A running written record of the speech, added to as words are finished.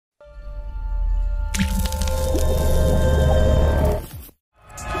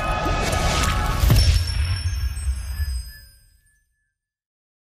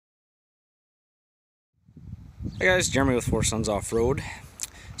Hey guys, Jeremy with Four Sons Off-Road.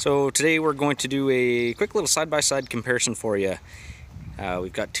 So today we're going to do a quick little side-by-side comparison for you.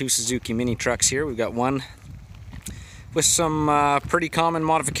 We've got two Suzuki mini trucks here. We've got one with some pretty common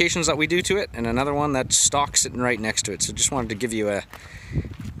modifications that we do to it, and another one that's stock sitting right next to it. So just wanted to give you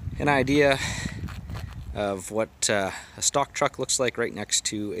an idea of what a stock truck looks like right next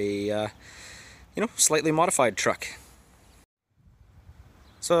to a slightly modified truck.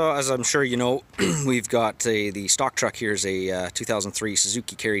 So as I'm sure you know, we've got the stock truck here is a 2003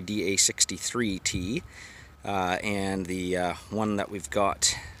 Suzuki Carry DA63T, and the one that we've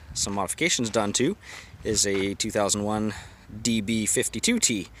got some modifications done to is a 2001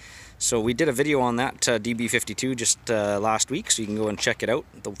 DB52T. So we did a video on that DB52 just last week, so you can go and check it out,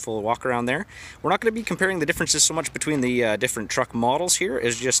 the full walk around there. We're not going to be comparing the differences so much between the different truck models here,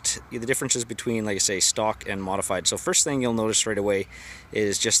 is just the differences between, like I say, stock and modified. So first thing you'll notice right away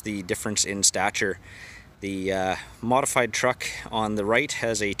is just the difference in stature. The modified truck on the right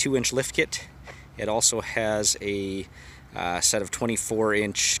has a 2-inch lift kit. It also has a set of 24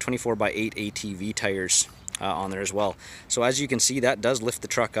 by 8 ATV tires on there as well. So as you can see, that does lift the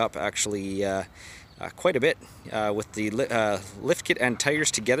truck up actually quite a bit. With the lift kit and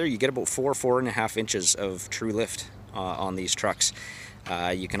tires together, you get about 4.5 inches of true lift on these trucks.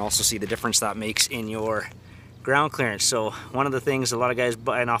 You can also see the difference that makes in your ground clearance. So one of the things a lot of guys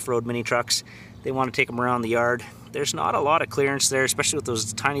buying off-road mini trucks, they want to take them around the yard. There's not a lot of clearance there, especially with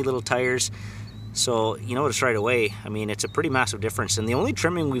those tiny little tires. So you notice right away, I mean, it's a pretty massive difference. And the only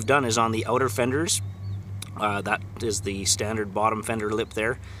trimming we've done is on the outer fenders. That is the standard bottom fender lip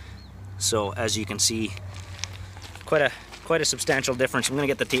there. So as you can see, quite a substantial difference. I'm going to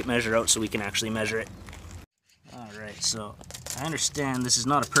get the tape measure out so we can actually measure it. Alright, so I understand this is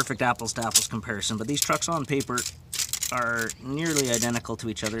not a perfect apples to apples comparison, but these trucks on paper are nearly identical to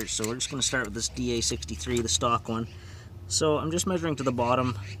each other. So we're just going to start with this DA63, the stock one. So I'm just measuring to the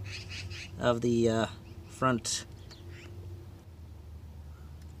bottom of the front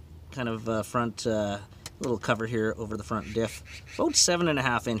little cover here over the front diff, about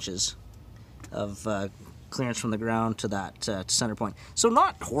 7.5 inches of clearance from the ground to that center point. So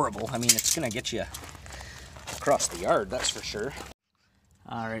not horrible. I mean, it's gonna get you across the yard, that's for sure.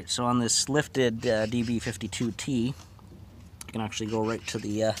 Alright, so on this lifted DB52T, you can actually go right to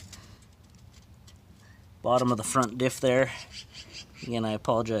the bottom of the front diff there. Again, I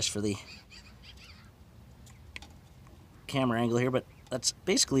apologize for the camera angle here, but that's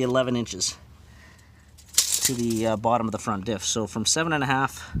basically 11 inches to the bottom of the front diff. So from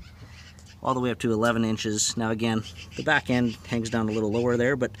 7.5 all the way up to 11 inches. Now again, the back end hangs down a little lower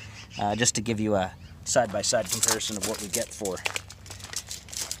there, but just to give you a side-by-side comparison of what we get for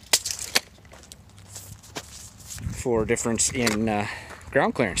difference in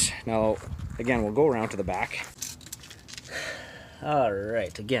ground clearance. Now again, we'll go around to the back.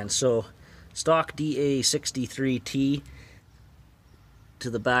 Alright, again, so stock DA63T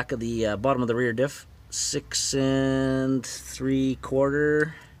to the back of the bottom of the rear diff, 6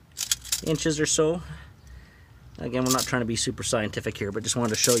 3/4 inches or so. Again, we're not trying to be super scientific here, but just wanted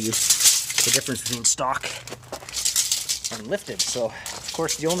to show you the difference between stock and lifted. So, of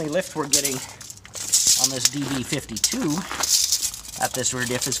course, the only lift we're getting on this DB52 at this rear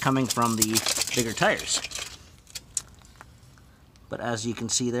diff is coming from the bigger tires. But as you can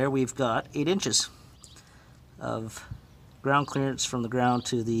see there, we've got 8 inches of ground clearance from the ground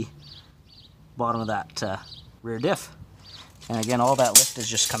to the bottom of that rear diff. And again, all that lift is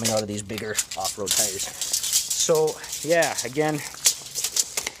just coming out of these bigger off-road tires. So yeah, again,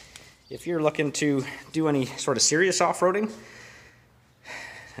 if you're looking to do any sort of serious off-roading,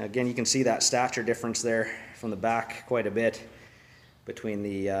 again, you can see that stature difference there from the back quite a bit between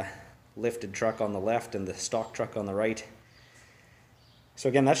the lifted truck on the left and the stock truck on the right. So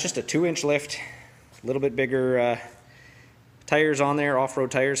again, that's just a 2-inch lift, a little bit bigger tires on there, off-road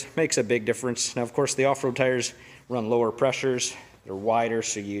tires, makes a big difference. Now of course the off-road tires run lower pressures, they're wider,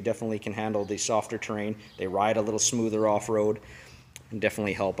 so you definitely can handle the softer terrain. They ride a little smoother off-road and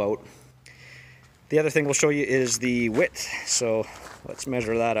definitely help out. The other thing we'll show you is the width, so let's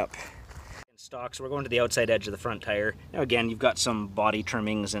measure that up. Stock, so we're going to the outside edge of the front tire. Now again, you've got some body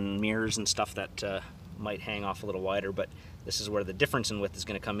trimmings and mirrors and stuff that might hang off a little wider, but this is where the difference in width is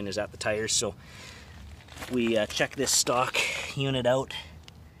going to come in, is at the tires. So we check this stock unit out.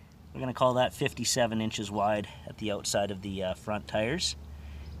 We're going to call that 57 inches wide at the outside of the front tires.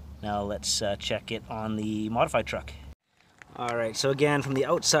 Now let's check it on the modified truck. Alright, so again, from the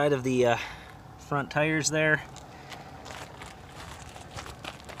outside of the front tires there,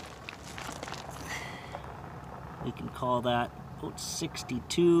 we can call that about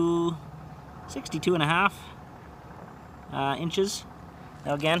 62 and a half inches.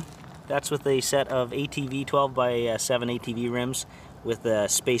 Now again, that's with a set of ATV 12 by 7 ATV rims with a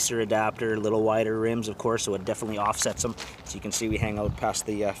spacer adapter, little wider rims of course, so it definitely offsets them. So you can see we hang out past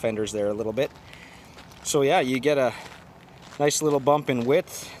the fenders there a little bit. So yeah, you get a nice little bump in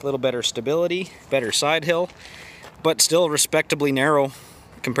width, a little better stability, better side hill, but still respectably narrow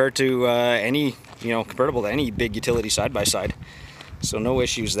compared to any, comparable to any big utility side-by-side. So no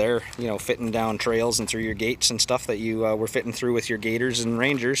issues there, fitting down trails and through your gates and stuff that you were fitting through with your Gators and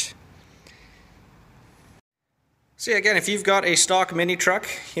Rangers. So yeah, again, if you've got a stock mini truck,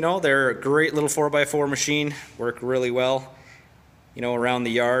 they're a great little 4x4 machine, work really well, around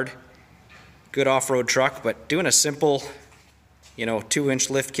the yard. Good off-road truck, but doing a simple, 2-inch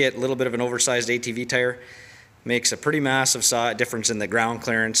lift kit, a little bit of an oversized ATV tire, makes a pretty massive difference in the ground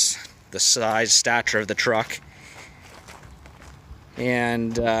clearance, the size, stature of the truck.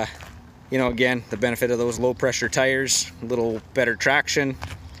 And, again, the benefit of those low-pressure tires, a little better traction,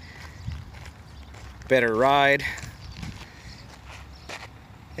 better ride.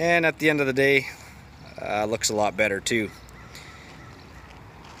 And at the end of the day, looks a lot better too.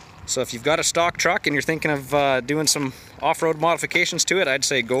 So if you've got a stock truck and you're thinking of doing some off-road modifications to it, I'd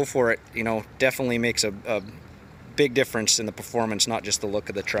say go for it. Definitely makes a big difference in the performance, not just the look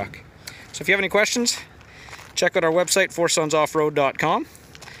of the truck. So if you have any questions, check out our website, foursonsoffroad.com.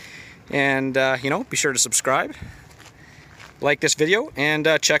 And, be sure to subscribe, like this video, and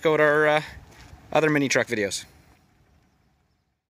check out our other mini truck videos.